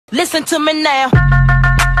Listen to me now.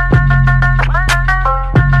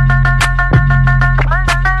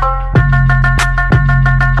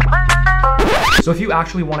 So if you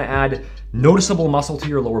actually want to add noticeable muscle to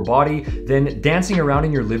your lower body, then dancing around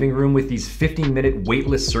in your living room with these 15-minute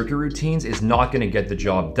weightless circuit routines is not going to get the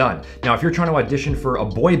job done. Now, if you're trying to audition for a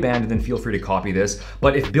boy band, then feel free to copy this.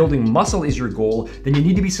 But if building muscle is your goal, then you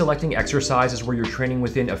need to be selecting exercises where you're training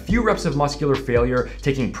within a few reps of muscular failure,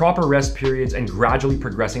 taking proper rest periods, and gradually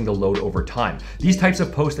progressing the load over time. These types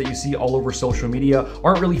of posts that you see all over social media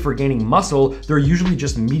aren't really for gaining muscle. They're usually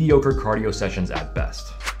just mediocre cardio sessions at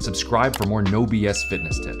best. Subscribe for more no BS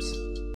fitness tips.